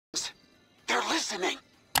listening.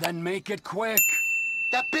 Then make it quick.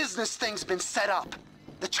 That business thing's been set up.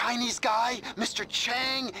 The Chinese guy, Mr.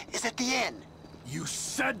 Cheng, is at the inn. You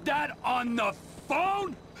said that on the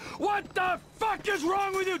phone? What the fuck is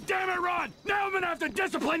wrong with you, damn it, Ron? Now I'm gonna have to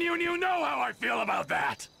discipline you, and you know how I feel about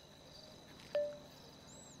that.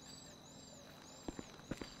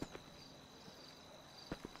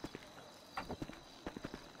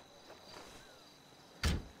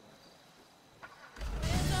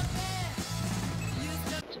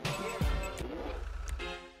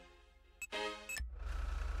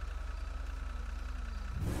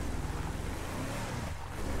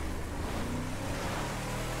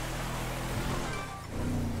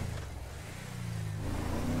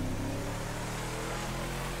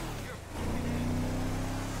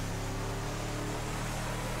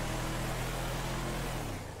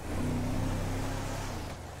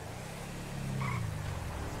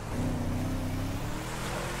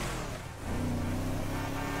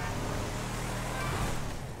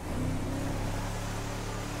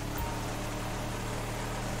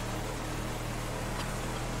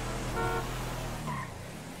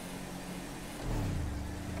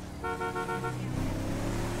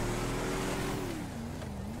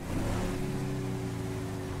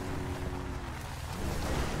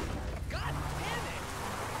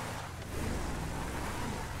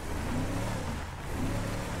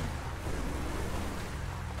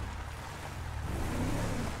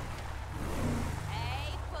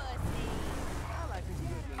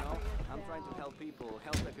 People,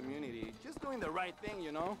 help the community, just doing the right thing,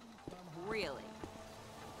 you know? Really?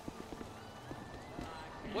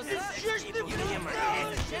 What's up?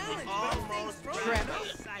 Trevor,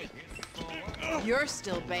 you're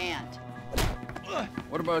still banned.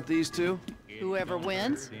 What about these two? Whoever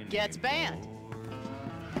wins gets banned.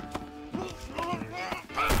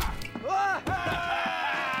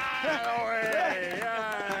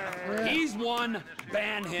 He's one,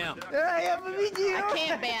 ban him. I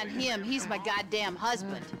can't ban him. He's my goddamn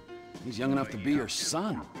husband. He's young enough to be your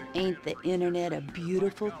son. Ain't the internet a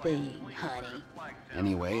beautiful thing, honey?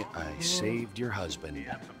 Anyway, I saved your husband.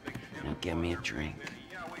 Now get me a drink.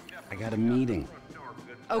 I got a meeting.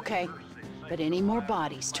 Okay, but any more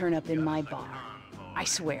bodies turn up in my bar, I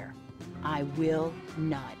swear, I will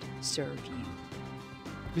not serve you.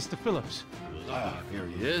 Mr. Phillips. Ah, here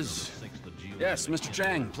he is. Yes, Mr.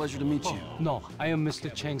 Cheng, pleasure to meet you. No, I am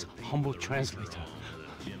Mr. Cheng's humble translator.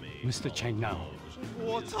 Mr. Cheng now.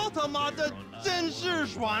 我操他妈的，真是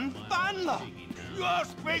软翻了 ！You all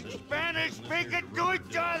speak Spanish, speak it to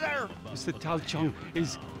each other. Mr. Tao Cheng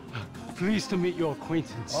is pleased to meet your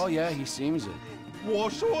acquaintance. Oh yeah, he seems it. 我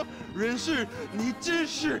说，人事，你真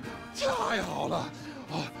是太好了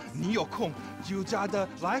哦！你有空就加的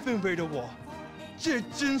来分配的我，这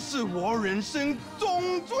真是我人生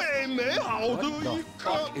中最美好的 What 一 the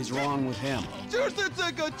刻。 fuck is wrong with him? 就是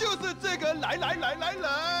这个，就是这个，来来来来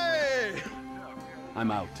来。 I'm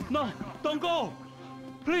out. No, don't go!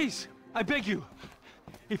 Please, I beg you.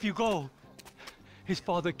 If you go, his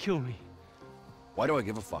father kill me. Why do I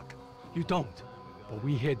give a fuck? You don't. But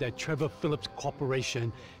we hear that Trevor Phillips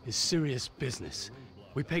Corporation is serious business.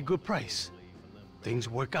 We pay good price. Things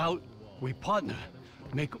work out, we partner,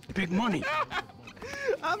 make big money.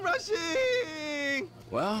 I'm rushing.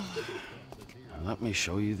 Well, let me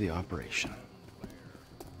show you the operation.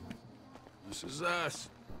 This is us.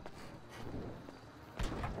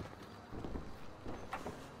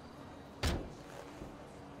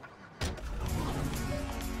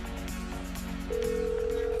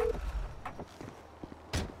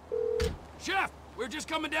 Chef, we're just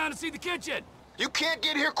coming down to see the kitchen. You can't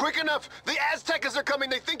get here quick enough. The Aztecas are coming.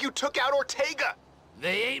 They think you took out Ortega.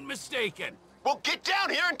 They ain't mistaken. Well, get down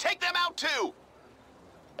here and take them out, too.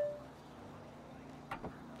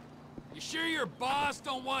 You sure your boss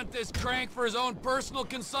don't want this crank for his own personal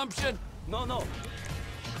consumption? No, no.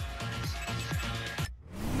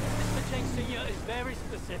 Mr. Cheng Sr. is very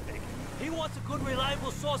specific. He wants a good,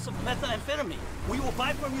 reliable source of methamphetamine. We will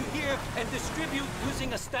buy from you here and distribute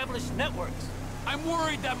using established networks. I'm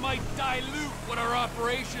worried that might dilute what our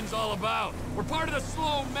operation's all about. We're part of the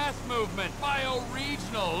slow meth movement,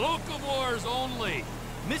 bio-regional, locavores only.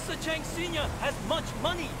 Mr. Cheng Sr. has much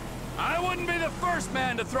money. I wouldn't be the first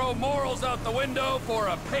man to throw morals out the window for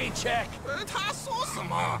a paycheck. 他说什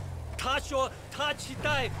么？他说他期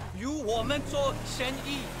待与我们做生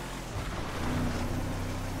意。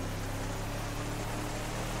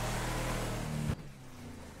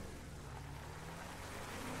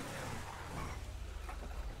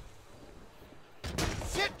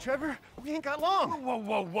Shit, Trevor, we ain't got long. Whoa,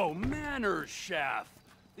 whoa, whoa, manners, chef.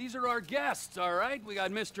 These are our guests, all right? We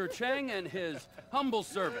got Mr. Cheng and his humble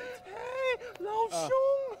servant. Hey,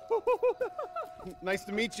 Nice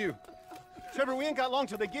to meet you. Trevor, we ain't got long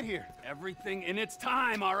till they get here. Everything in its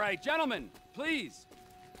time, all right. Gentlemen, please.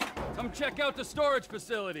 Come check out the storage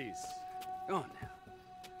facilities. Go on now.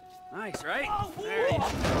 Nice, right? There you go.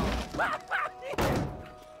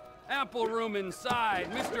 Ample room inside.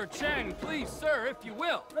 Mr. Cheng, please, sir, if you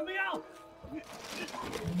will. Let me out!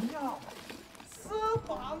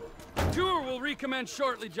 Tour will recommence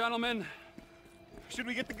shortly, gentlemen. Should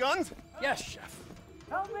we get the guns? Yes, chef.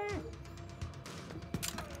 Help me!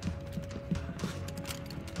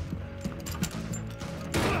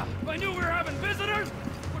 If I knew we were having visitors,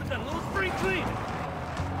 would have done a little spring clean.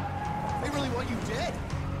 They really want you dead.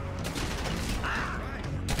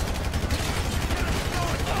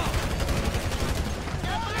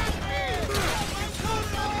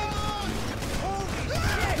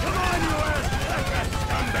 Come on, you ass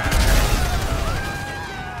scumbag!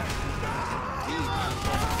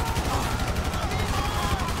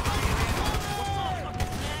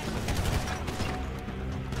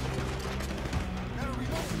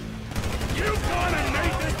 You gonna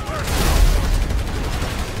make this personal!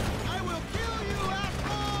 I will kill you,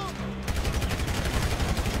 asshole!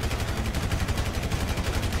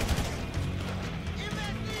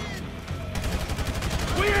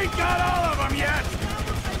 We ain't got all of them yet!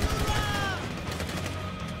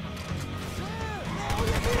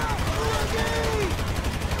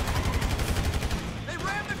 They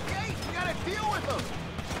ran the gate! We gotta deal with them!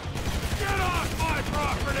 Get off my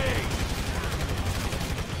property!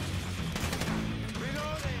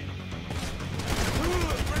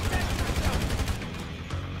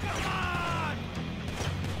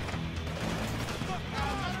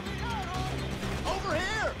 Over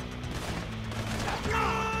here!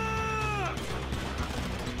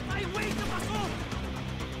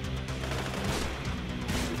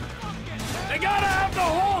 They gotta have the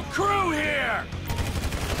whole crew here!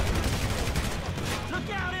 Look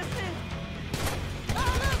out, este!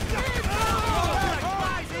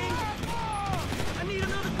 I need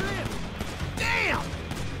another grip! Damn!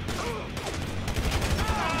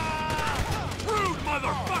 Rude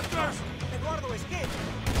motherfuckers! Eduardo, escape!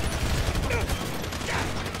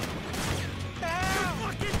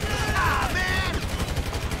 Ah, man!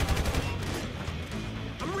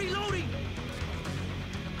 I'm reloading!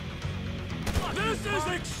 This is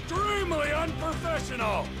extremely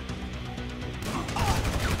unprofessional!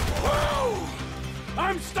 Whoa!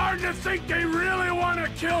 I'm starting to think they really want to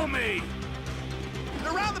kill me!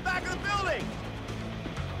 They're around the back of the building!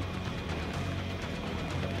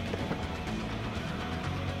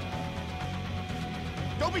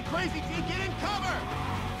 Don't be crazy, T. Get in cover!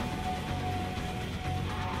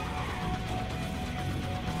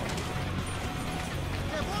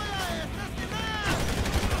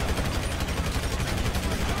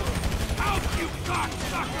 Out, you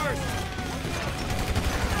cocksuckers!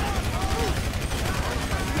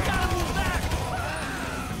 You gotta move back!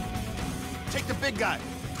 Take the big guy.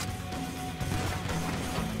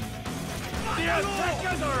 The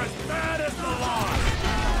Aztecas are as bad as the law!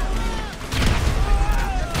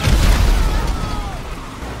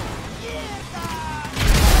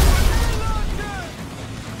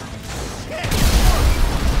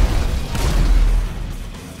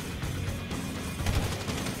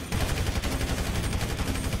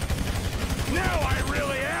 Now I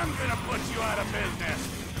really am gonna put you out of business!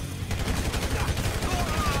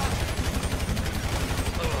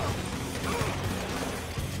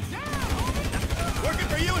 Working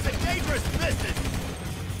for you is a dangerous business.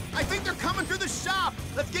 I think they're coming through the shop.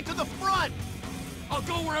 Let's get to the front. I'll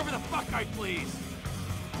go wherever the fuck I please!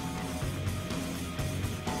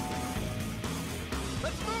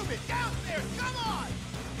 Let's move it. Downstairs. Come on.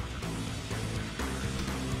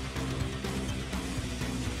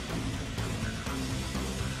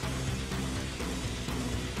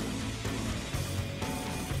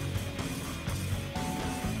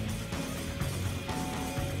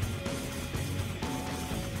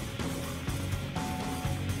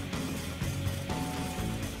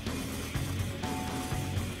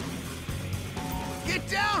 Get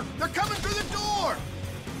down! They're coming through the door!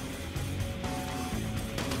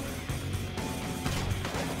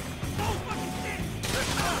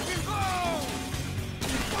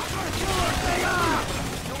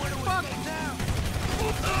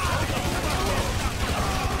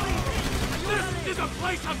 This is a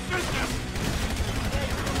place of business!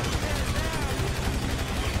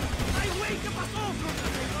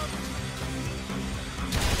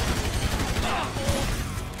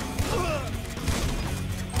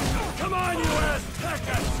 Come on, you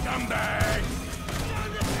Azteca scumbags!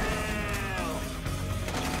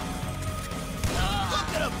 Look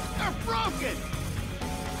at them! They're broken!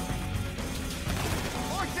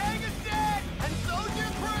 Ortega's dead, and so's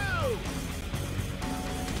your crew!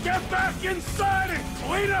 Get back inside and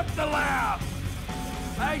clean up the lab!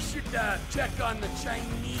 I should check on the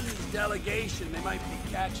Chinese delegation. They might be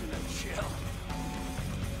catching a chill.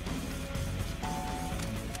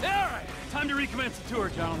 All right, time to recommence the tour,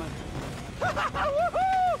 gentlemen.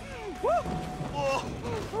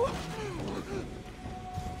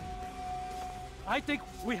 I think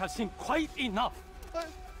we have seen quite enough.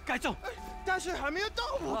 该正，但是还没有到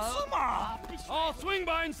5次嘛。 I'll swing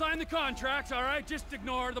by and sign the contracts, all right? Just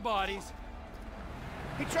ignore the bodies.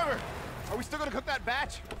 Hey, Trevor, are we still gonna cook that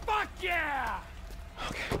batch? Fuck yeah!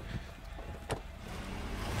 Okay.